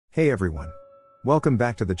Hey everyone. Welcome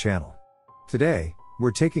back to the channel. Today,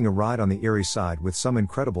 we're taking a ride on the Erie side with some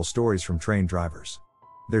incredible stories from train drivers.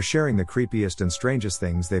 They're sharing the creepiest and strangest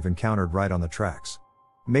things they've encountered right on the tracks.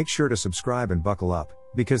 Make sure to subscribe and buckle up,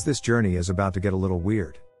 because this journey is about to get a little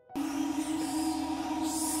weird.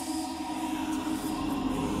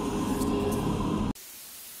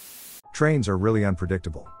 Trains are really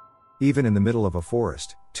unpredictable. Even in the middle of a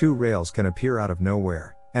forest, two rails can appear out of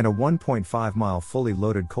nowhere, and a 1.5-mile fully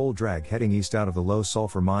loaded coal drag heading east out of the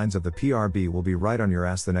low-sulfur mines of the PRB will be right on your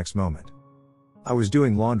ass the next moment. I was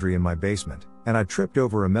doing laundry in my basement, and I tripped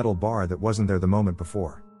over a metal bar that wasn't there the moment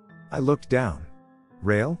before. I looked down.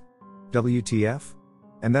 Rail? WTF?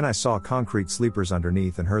 And then I saw concrete sleepers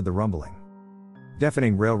underneath and heard the rumbling.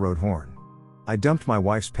 Deafening railroad horn. I dumped my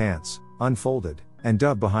wife's pants, unfolded, and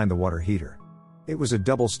dove behind the water heater. It was a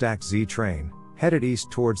double-stacked Z train, headed east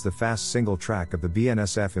towards the fast single track of the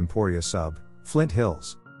BNSF Emporia sub, Flint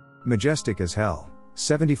Hills. Majestic as hell,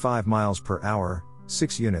 75 miles per hour,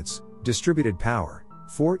 6 units, distributed power,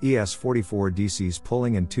 4 ES44 DCs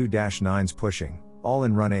pulling and 2-9s pushing, all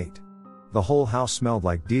in run 8. The whole house smelled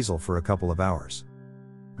like diesel for a couple of hours.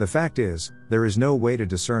 The fact is, there is no way to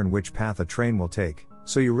discern which path a train will take,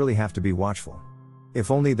 so you really have to be watchful. If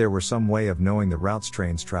only there were some way of knowing the routes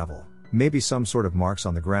trains travel, maybe some sort of marks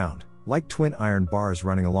on the ground, like twin iron bars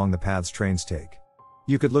running along the paths trains take.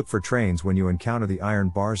 You could look for trains when you encounter the iron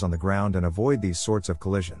bars on the ground and avoid these sorts of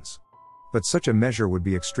collisions. But such a measure would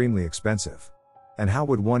be extremely expensive. And how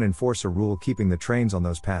would one enforce a rule keeping the trains on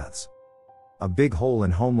those paths? A big hole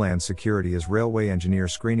in Homeland Security is railway engineer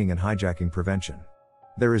screening and hijacking prevention.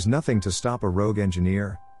 There is nothing to stop a rogue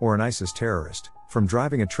engineer, or an ISIS terrorist, from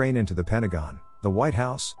driving a train into the Pentagon, the White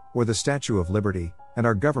House, or the Statue of Liberty, and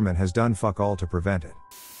our government has done fuck all to prevent it.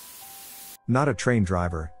 Not a train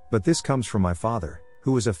driver, but this comes from my father,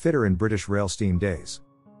 who was a fitter in British rail steam days.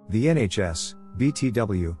 The NHS,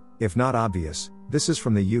 BTW, if not obvious, this is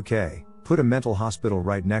from the UK, put a mental hospital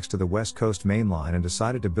right next to the West Coast main line and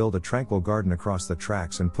decided to build a tranquil garden across the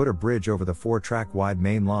tracks and put a bridge over the 4-track wide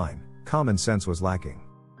main line. Common sense was lacking.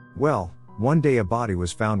 Well, one day a body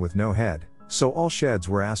was found with no head, so all sheds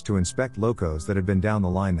were asked to inspect locos that had been down the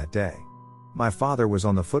line that day. My father was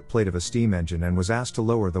on the footplate of a steam engine and was asked to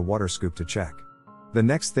lower the water scoop to check. The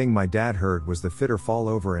next thing my dad heard was the fitter fall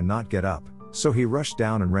over and not get up, so he rushed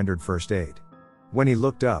down and rendered first aid. When he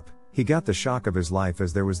looked up, he got the shock of his life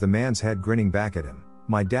as there was the man's head grinning back at him.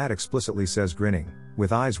 My dad explicitly says grinning,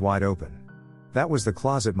 with eyes wide open. That was the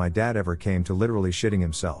closet my dad ever came to, literally shitting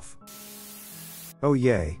himself. Oh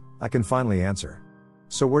yay, I can finally answer.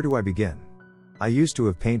 So where do I begin? I used to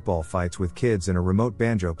have paintball fights with kids in a remote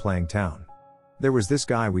banjo playing town. There was this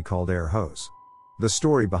guy we called air hose. The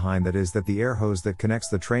story behind that is that the air hose that connects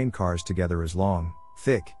the train cars together is long,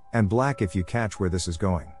 thick, and black, if you catch where this is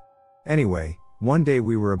going. Anyway, one day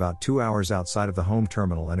we were about 2 hours outside of the home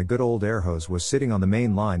terminal and a good old air hose was sitting on the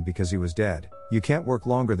main line because he was dead. You can't work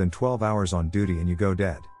longer than 12 hours on duty and you go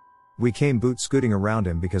dead. We came boot scooting around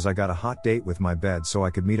him because I got a hot date with my bed so I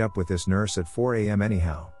could meet up with this nurse at 4 a.m.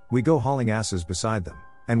 anyhow. We go hauling asses beside them,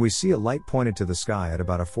 and we see a light pointed to the sky at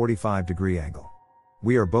about a 45-degree angle.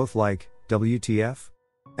 We are both like, WTF?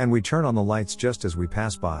 And we turn on the lights just as we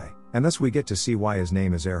pass by, and thus we get to see why his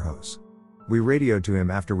name is air hose. We radioed to him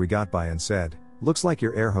after we got by and said, looks like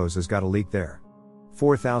your air hose has got a leak there.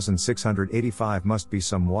 4,685 must be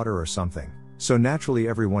some water or something, so naturally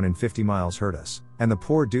everyone in 50 miles heard us, and the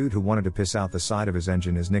poor dude who wanted to piss out the side of his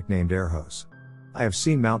engine is nicknamed air hose. I have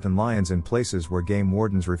seen mountain lions in places where game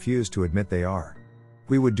wardens refuse to admit they are.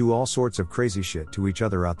 We would do all sorts of crazy shit to each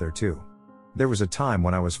other out there too. There was a time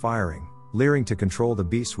when I was firing, leering to control the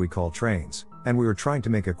beasts we call trains, and we were trying to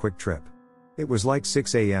make a quick trip. It was like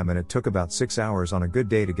 6 a.m. and it took about 6 hours on a good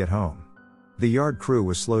day to get home. The yard crew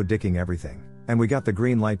was slow dicking everything, and we got the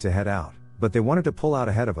green light to head out, but they wanted to pull out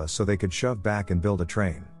ahead of us so they could shove back and build a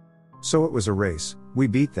train. So it was a race, we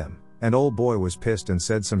beat them, and old boy was pissed and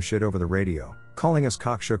said some shit over the radio, calling us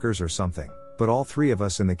cockshookers or something, but all three of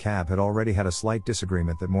us in the cab had already had a slight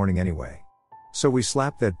disagreement that morning anyway. So we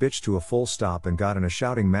slapped that bitch to a full stop and got in a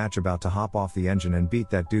shouting match about to hop off the engine and beat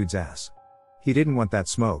that dude's ass. He didn't want that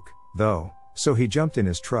smoke, though, so he jumped in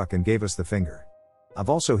his truck and gave us the finger. I've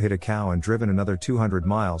also hit a cow and driven another 200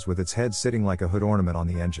 miles with its head sitting like a hood ornament on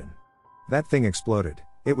the engine. That thing exploded.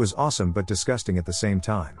 It was awesome but disgusting at the same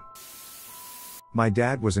time. My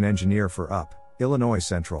dad was an engineer for UP, Illinois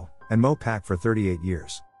Central, and Mopac for 38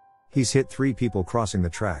 years. He's hit 3 people crossing the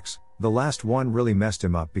tracks. The last one really messed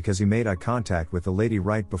him up because he made eye contact with the lady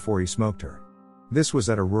right before he smoked her. This was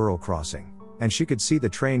at a rural crossing, and she could see the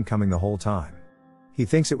train coming the whole time. He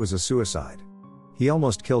thinks it was a suicide. He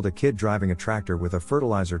almost killed a kid driving a tractor with a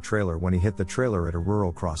fertilizer trailer when he hit the trailer at a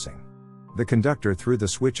rural crossing. The conductor threw the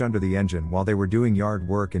switch under the engine while they were doing yard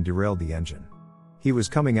work and derailed the engine. He was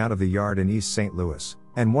coming out of the yard in East St. Louis,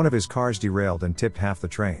 and one of his cars derailed and tipped half the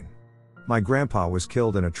train. My grandpa was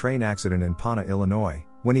killed in a train accident in Pana, Illinois,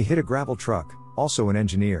 when he hit a gravel truck, also an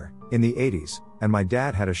engineer, in the 80s, and my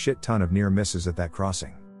dad had a shit ton of near misses at that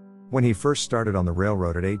crossing. When he first started on the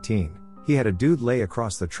railroad at 18, he had a dude lay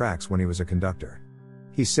across the tracks when he was a conductor.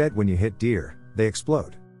 He said when you hit deer, they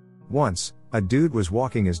explode. Once, a dude was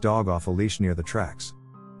walking his dog off a leash near the tracks.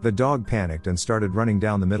 The dog panicked and started running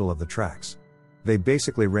down the middle of the tracks. They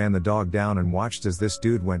basically ran the dog down and watched as this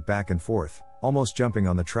dude went back and forth, almost jumping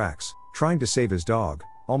on the tracks, trying to save his dog,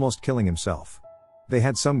 almost killing himself. They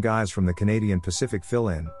had some guys from the Canadian Pacific fill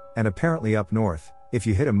in, and apparently up north, if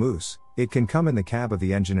you hit a moose, it can come in the cab of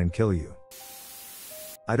the engine and kill you.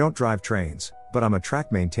 I don't drive trains, but I'm a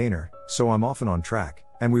track maintainer, so I'm often on track,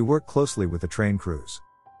 and we work closely with the train crews.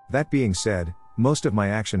 That being said, most of my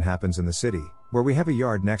action happens in the city, where we have a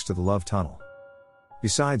yard next to the Love Tunnel.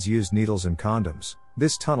 Besides used needles and condoms,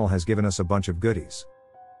 this tunnel has given us a bunch of goodies.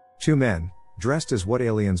 Two men, dressed as what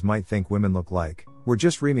aliens might think women look like, were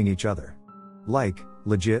just reaming each other. Like,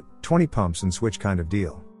 legit, 20 pumps and switch kind of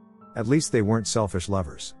deal. At least they weren't selfish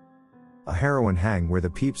lovers. A heroin hang where the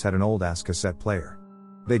peeps had an old ass cassette player.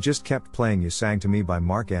 They just kept playing You Sang to Me by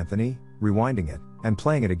Mark Anthony, rewinding it, and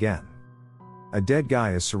playing it again. A dead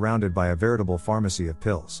guy is surrounded by a veritable pharmacy of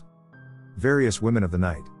pills. Various women of the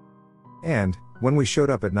night. And, when we showed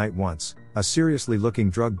up at night once, a seriously looking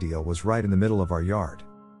drug deal was right in the middle of our yard.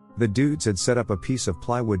 The dudes had set up a piece of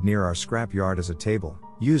plywood near our scrap yard as a table,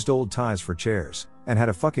 used old ties for chairs, and had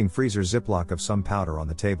a fucking freezer Ziploc of some powder on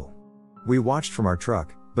the table. We watched from our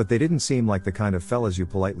truck, but they didn't seem like the kind of fellas you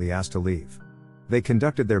politely ask to leave. They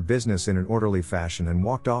conducted their business in an orderly fashion and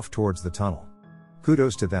walked off towards the tunnel.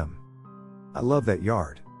 Kudos to them. I love that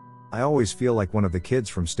yard. I always feel like one of the kids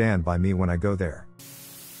from Stand By Me when I go there.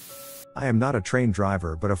 I am not a train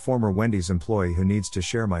driver but a former Wendy's employee who needs to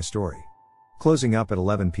share my story. Closing up at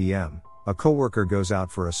 11 p.m., a coworker goes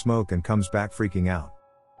out for a smoke and comes back freaking out.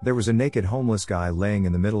 There was a naked homeless guy laying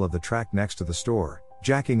in the middle of the track next to the store,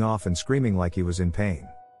 jacking off and screaming like he was in pain.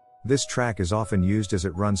 This track is often used as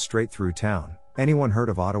it runs straight through town. Anyone heard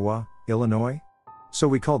of Ottawa, Illinois? So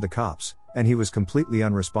we called the cops, and he was completely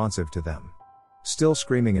unresponsive to them. Still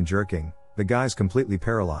screaming and jerking, the guy's completely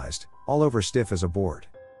paralyzed, all over stiff as a board.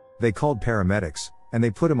 They called paramedics, and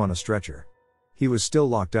they put him on a stretcher. He was still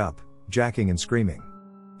locked up, jacking and screaming.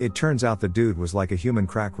 It turns out the dude was like a human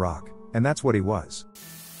crack rock, and that's what he was.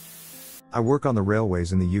 I work on the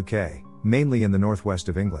railways in the UK, mainly in the northwest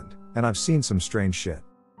of England, and I've seen some strange shit.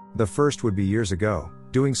 The first would be years ago,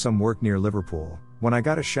 doing some work near Liverpool, when I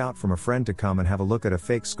got a shout from a friend to come and have a look at a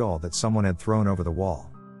fake skull that someone had thrown over the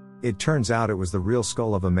wall. It turns out it was the real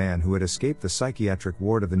skull of a man who had escaped the psychiatric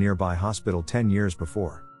ward of the nearby hospital 10 years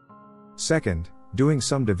before. Second, doing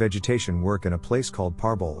some devegetation work in a place called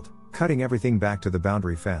Parbold, cutting everything back to the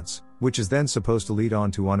boundary fence, which is then supposed to lead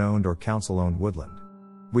on to unowned or council-owned woodland.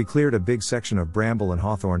 We cleared a big section of bramble and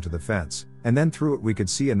hawthorn to the fence, and then through it we could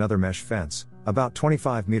see another mesh fence, about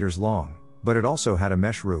 25 meters long, but it also had a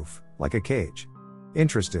mesh roof, like a cage.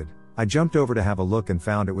 Interested, I jumped over to have a look and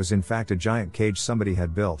found it was in fact a giant cage somebody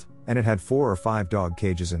had built, and it had 4 or 5 dog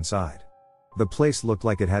cages inside. The place looked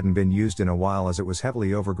like it hadn't been used in a while as it was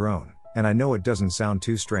heavily overgrown, and I know it doesn't sound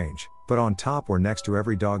too strange, but on top or next to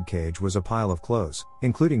every dog cage was a pile of clothes,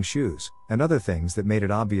 including shoes, and other things that made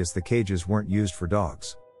it obvious the cages weren't used for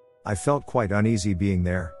dogs. I felt quite uneasy being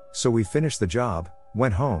there, so we finished the job,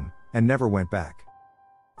 went home, and never went back.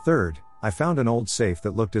 Third, I found an old safe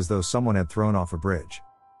that looked as though someone had thrown off a bridge.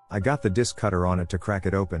 I got the disc cutter on it to crack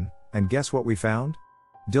it open, and guess what we found?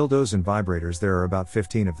 Dildos and vibrators. There are about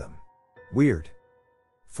 15 of them. Weird.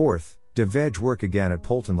 Fourth, de-veg work again at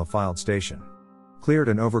Polton Lafayette Station. Cleared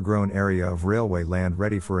an overgrown area of railway land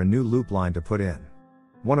ready for a new loop line to put in.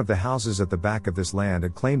 One of the houses at the back of this land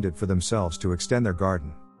had claimed it for themselves to extend their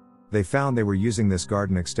garden. They found they were using this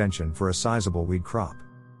garden extension for a sizable weed crop.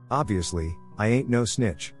 Obviously, I ain't no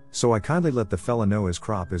snitch, so I kindly let the fella know his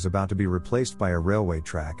crop is about to be replaced by a railway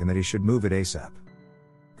track and that he should move it ASAP.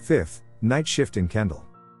 Fifth, night shift in Kendall.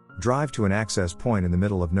 Drive to an access point in the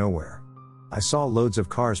middle of nowhere. I saw loads of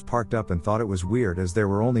cars parked up and thought it was weird as there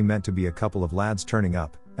were only meant to be a couple of lads turning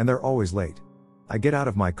up, and they're always late. I get out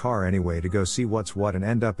of my car anyway to go see what's what and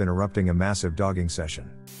end up interrupting a massive dogging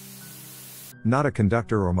session. Not a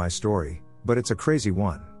conductor or my story, but it's a crazy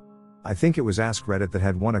one. I think it was Ask Reddit that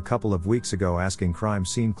had one a couple of weeks ago asking crime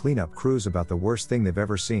scene cleanup crews about the worst thing they've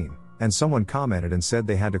ever seen, and someone commented and said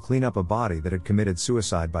they had to clean up a body that had committed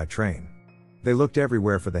suicide by train. They looked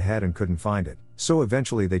everywhere for the head and couldn't find it, so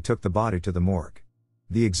eventually they took the body to the morgue.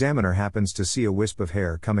 The examiner happens to see a wisp of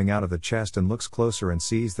hair coming out of the chest and looks closer and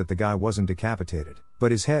sees that the guy wasn't decapitated,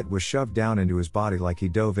 but his head was shoved down into his body like he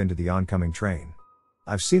dove into the oncoming train.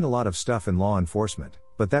 I've seen a lot of stuff in law enforcement,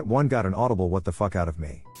 but that one got an audible what the fuck out of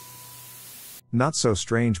me. Not so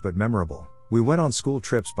strange but memorable. We went on school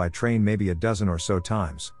trips by train maybe a dozen or so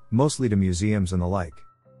times, mostly to museums and the like.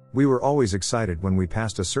 We were always excited when we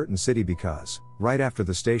passed a certain city because, right after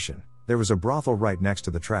the station, there was a brothel right next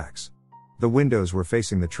to the tracks. The windows were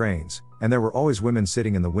facing the trains, and there were always women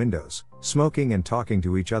sitting in the windows, smoking and talking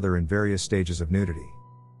to each other in various stages of nudity.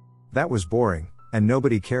 That was boring, and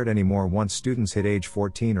nobody cared anymore once students hit age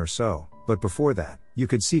 14 or so, but before that, you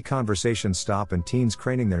could see conversations stop and teens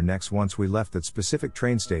craning their necks once we left that specific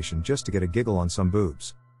train station just to get a giggle on some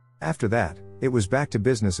boobs. After that, it was back to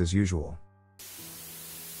business as usual.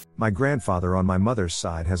 My grandfather on my mother's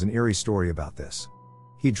side has an eerie story about this.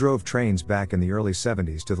 He drove trains back in the early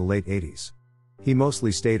 70s to the late 80s. He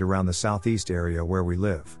mostly stayed around the southeast area where we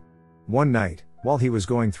live. One night, while he was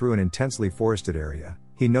going through an intensely forested area,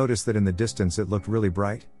 he noticed that in the distance it looked really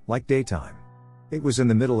bright, like daytime. It was in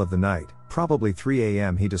the middle of the night, probably 3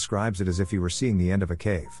 a.m. He describes it as if he were seeing the end of a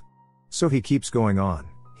cave. So he keeps going on.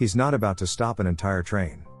 He's not about to stop an entire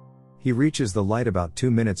train. He reaches the light about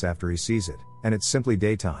 2 minutes after he sees it, and it's simply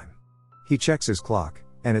daytime. He checks his clock,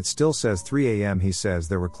 and it still says 3 a.m. He says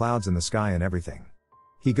there were clouds in the sky and everything.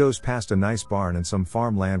 He goes past a nice barn and some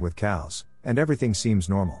farmland with cows, and everything seems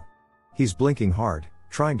normal. He's blinking hard,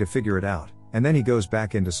 trying to figure it out, and then he goes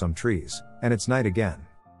back into some trees, and it's night again.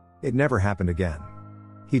 It never happened again.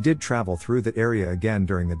 He did travel through that area again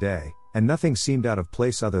during the day, and nothing seemed out of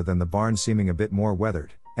place other than the barn seeming a bit more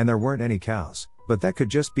weathered, and there weren't any cows, but that could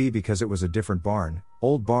just be because it was a different barn.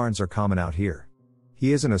 Old barns are common out here.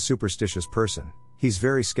 He isn't a superstitious person. He's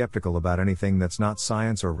very skeptical about anything that's not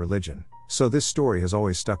science or religion, so this story has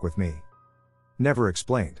always stuck with me. Never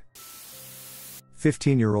explained.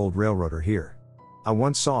 15-year-old railroader here. I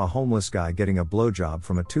once saw a homeless guy getting a blowjob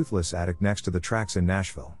from a toothless addict next to the tracks in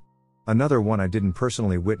Nashville. Another one I didn't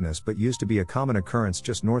personally witness but used to be a common occurrence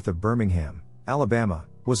just north of Birmingham, Alabama,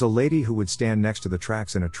 was a lady who would stand next to the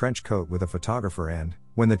tracks in a trench coat with a photographer and,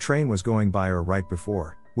 when the train was going by or right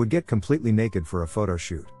before, would get completely naked for a photo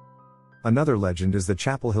shoot. Another legend is the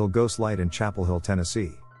Chapel Hill Ghost Light in Chapel Hill,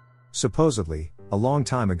 Tennessee. Supposedly, a long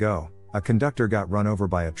time ago, a conductor got run over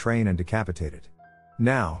by a train and decapitated.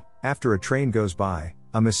 Now, after a train goes by,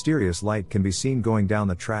 a mysterious light can be seen going down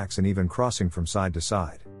the tracks and even crossing from side to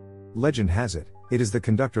side. Legend has it, it is the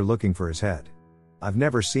conductor looking for his head. I've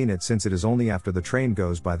never seen it since it is only after the train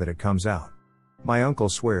goes by that it comes out. My uncle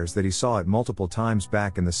swears that he saw it multiple times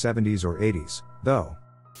back in the 70s or 80s, though.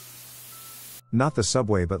 Not the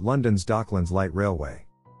subway but London's Docklands Light Railway.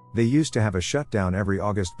 They used to have a shutdown every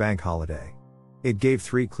August bank holiday. It gave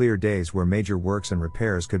 3 clear days where major works and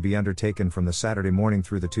repairs could be undertaken from the Saturday morning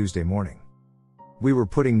through the Tuesday morning. We were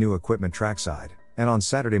putting new equipment trackside, and on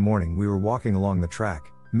Saturday morning we were walking along the track,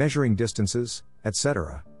 measuring distances,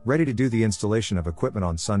 etc., ready to do the installation of equipment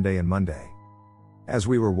on Sunday and Monday. As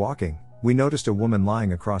we were walking, we noticed a woman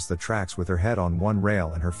lying across the tracks with her head on one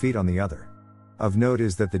rail and her feet on the other. Of note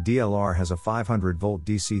is that the DLR has a 500-volt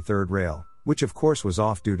DC third rail, which of course was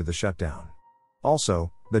off due to the shutdown.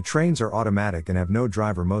 Also, the trains are automatic and have no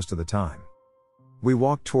driver most of the time. We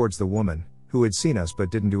walked towards the woman, who had seen us but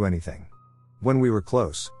didn't do anything. When we were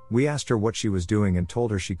close, we asked her what she was doing and told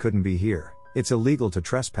her she couldn't be here. It's illegal to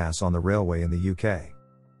trespass on the railway in the UK.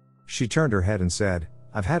 She turned her head and said,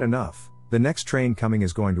 "I've had enough. The next train coming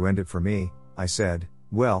is going to end it for me." I said,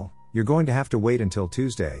 "Well, you're going to have to wait until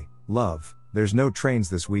Tuesday, love. There's no trains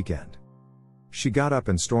this weekend." She got up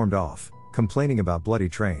and stormed off, complaining about bloody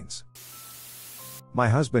trains. My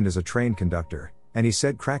husband is a train conductor, and he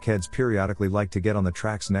said crackheads periodically like to get on the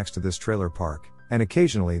tracks next to this trailer park, and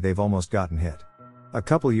occasionally they've almost gotten hit. A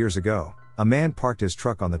couple years ago, a man parked his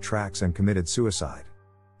truck on the tracks and committed suicide.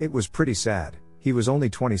 It was pretty sad. He was only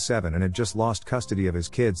 27 and had just lost custody of his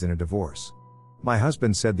kids in a divorce. My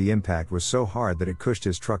husband said the impact was so hard that it cushed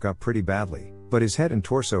his truck up pretty badly, but his head and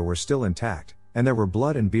torso were still intact, and there were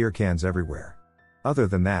blood and beer cans everywhere. Other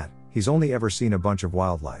than that, he's only ever seen a bunch of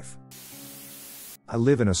wildlife. I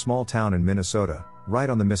live in a small town in Minnesota, right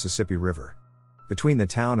on the Mississippi River. Between the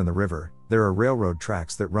town and the river, there are railroad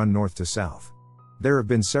tracks that run north to south. There have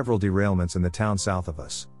been several derailments in the town south of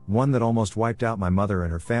us, one that almost wiped out my mother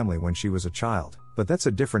and her family when she was a child, but that's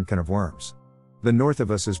a different can of worms. The north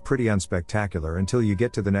of us is pretty unspectacular until you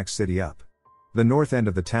get to the next city up. The north end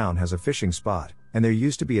of the town has a fishing spot, and there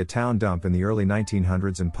used to be a town dump in the early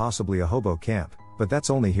 1900s and possibly a hobo camp, but that's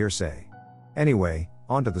only hearsay. Anyway,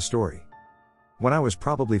 on to the story. When I was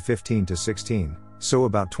probably 15 to 16, so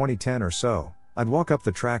about 2010 or so, I'd walk up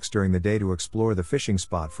the tracks during the day to explore the fishing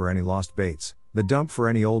spot for any lost baits, the dump for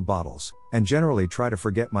any old bottles, and generally try to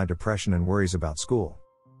forget my depression and worries about school.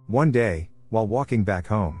 One day, while walking back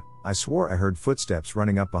home, I swore I heard footsteps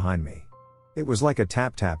running up behind me. It was like a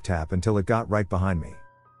tap tap tap until it got right behind me.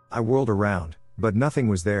 I whirled around, but nothing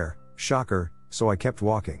was there, shocker, so I kept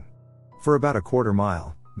walking. For about a quarter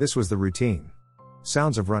mile, this was the routine.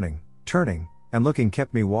 Sounds of running, turning, and looking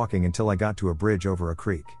kept me walking until I got to a bridge over a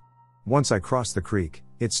creek. Once I crossed the creek,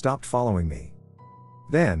 it stopped following me.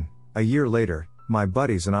 Then, a year later, my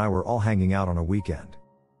buddies and I were all hanging out on a weekend.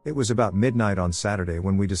 It was about midnight on Saturday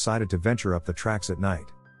when we decided to venture up the tracks at night.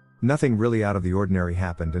 Nothing really out of the ordinary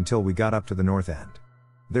happened until we got up to the north end.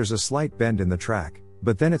 There's a slight bend in the track,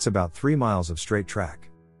 but then it's about 3 miles of straight track.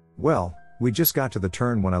 Well, we just got to the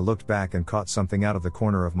turn when I looked back and caught something out of the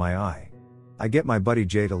corner of my eye. I get my buddy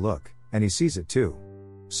Jay to look, and he sees it too.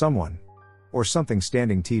 Someone or something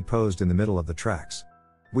standing T-posed in the middle of the tracks.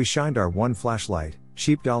 We shined our one flashlight,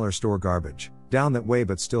 cheap dollar store garbage, down that way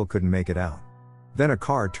but still couldn't make it out. Then a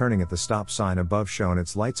car turning at the stop sign above shone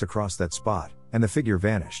its lights across that spot, and the figure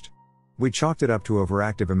vanished. We chalked it up to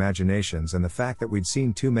overactive imaginations and the fact that we'd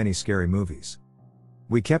seen too many scary movies.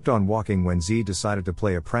 We kept on walking when Z decided to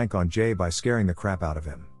play a prank on Jay by scaring the crap out of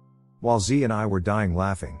him. While Z and I were dying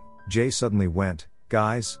laughing, Jay suddenly went,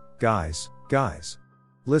 guys,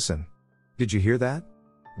 listen. Did you hear that?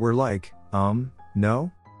 We're like,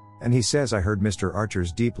 no? And he says I heard Mr.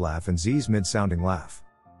 Archer's deep laugh and Z's mid-sounding laugh.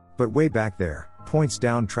 But way back there, points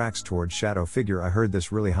down tracks towards shadow figure, I heard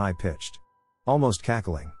this really high-pitched, almost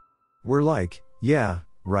cackling. We're like, yeah,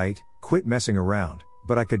 right, quit messing around,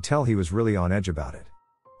 but I could tell he was really on edge about it.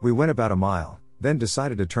 We went about a mile, then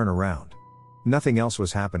decided to turn around. Nothing else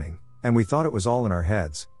was happening, and we thought it was all in our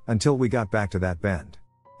heads, until we got back to that bend.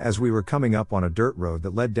 As we were coming up on a dirt road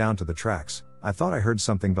that led down to the tracks, I thought I heard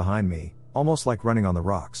something behind me, almost like running on the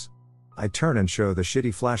rocks. I turn and show the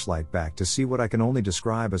shitty flashlight back to see what I can only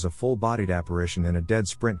describe as a full-bodied apparition in a dead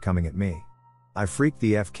sprint coming at me. I freaked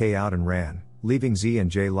the FK out and ran, leaving Z and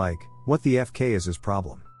Jay like, what the FK is his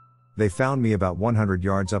problem? They found me about 100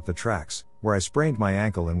 yards up the tracks, where I sprained my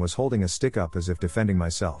ankle and was holding a stick up as if defending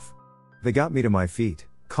myself. They got me to my feet,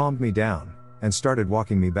 calmed me down, and started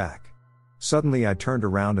walking me back. Suddenly I turned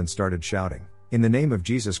around and started shouting, in the name of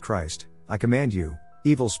Jesus Christ, I command you,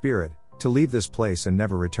 evil spirit, to leave this place and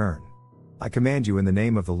never return. I command you in the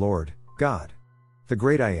name of the Lord, God, the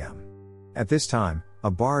great I am. At this time, a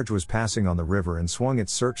barge was passing on the river and swung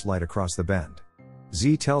its searchlight across the bend.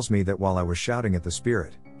 Z tells me that while I was shouting at the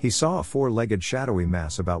spirit, he saw a 4-legged shadowy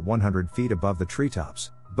mass about 100 feet above the treetops,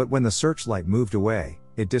 but when the searchlight moved away,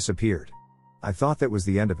 it disappeared. I thought that was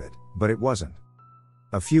the end of it, but it wasn't.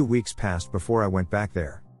 A few weeks passed before I went back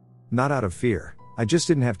there. Not out of fear, I just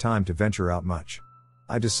didn't have time to venture out much.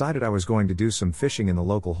 I decided I was going to do some fishing in the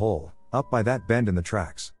local hole, up by that bend in the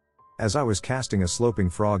tracks. As I was casting a sloping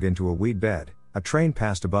frog into a weed bed, a train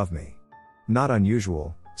passed above me. Not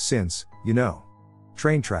unusual, since,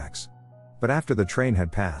 train tracks. But after the train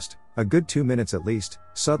had passed, a good 2 minutes at least,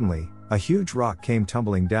 suddenly, a huge rock came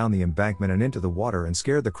tumbling down the embankment and into the water and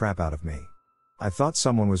scared the crap out of me. I thought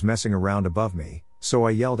someone was messing around above me, so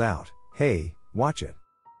I yelled out, hey, watch it.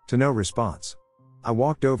 To no response. I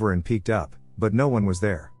walked over and peeked up, but no one was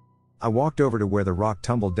there. I walked over to where the rock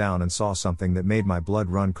tumbled down and saw something that made my blood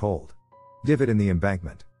run cold. Divot in the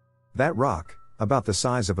embankment. That rock, about the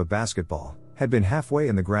size of a basketball, had been halfway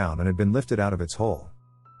in the ground and had been lifted out of its hole.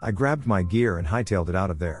 I grabbed my gear and hightailed it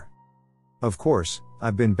out of there. Of course,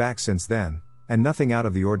 I've been back since then, and nothing out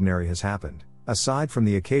of the ordinary has happened, aside from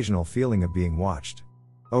the occasional feeling of being watched.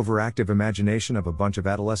 Overactive imagination of a bunch of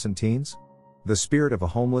adolescent teens? The spirit of a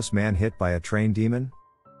homeless man hit by a train demon?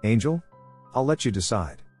 Angel? I'll let you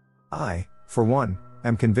decide. I, for one,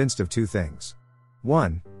 am convinced of 2 things.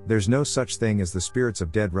 1, there's no such thing as the spirits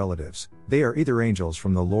of dead relatives, they are either angels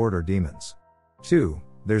from the Lord or demons. 2,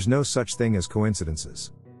 there's no such thing as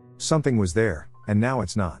coincidences. Something was there, and now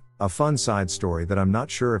it's not. A fun side story that I'm not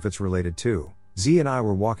sure if it's related to. Z and I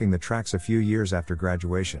were walking the tracks a few years after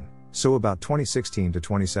graduation, so about 2016 to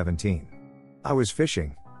 2017. I was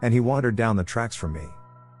fishing, and he wandered down the tracks from me.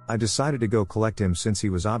 I decided to go collect him since he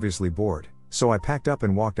was obviously bored, so I packed up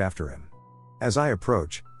and walked after him. As I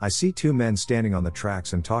approach, I see 2 men standing on the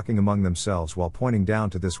tracks and talking among themselves while pointing down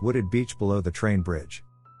to this wooded beach below the train bridge.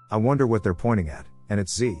 I wonder what they're pointing at, and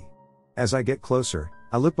it's Z. As I get closer,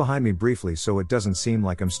 I look behind me briefly so it doesn't seem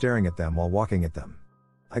like I'm staring at them while walking at them.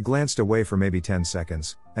 I glanced away for maybe 10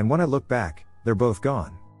 seconds, and when I look back, they're both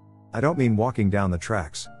gone. I don't mean walking down the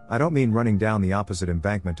tracks, I don't mean running down the opposite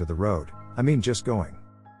embankment to the road, I mean just going.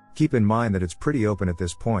 Keep in mind that it's pretty open at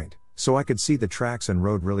this point, so I could see the tracks and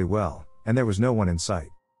road really well, and there was no one in sight.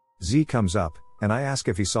 Z comes up, and I ask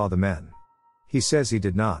if he saw the men. He says he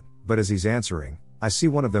did not, but as he's answering, I see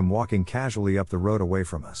one of them walking casually up the road away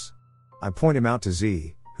from us. I point him out to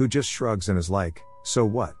Z, who just shrugs and is like, "So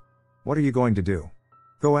what? What are you going to do?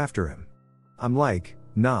 Go after him?" I'm like,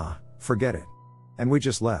 "Nah, forget it." And we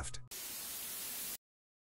just left.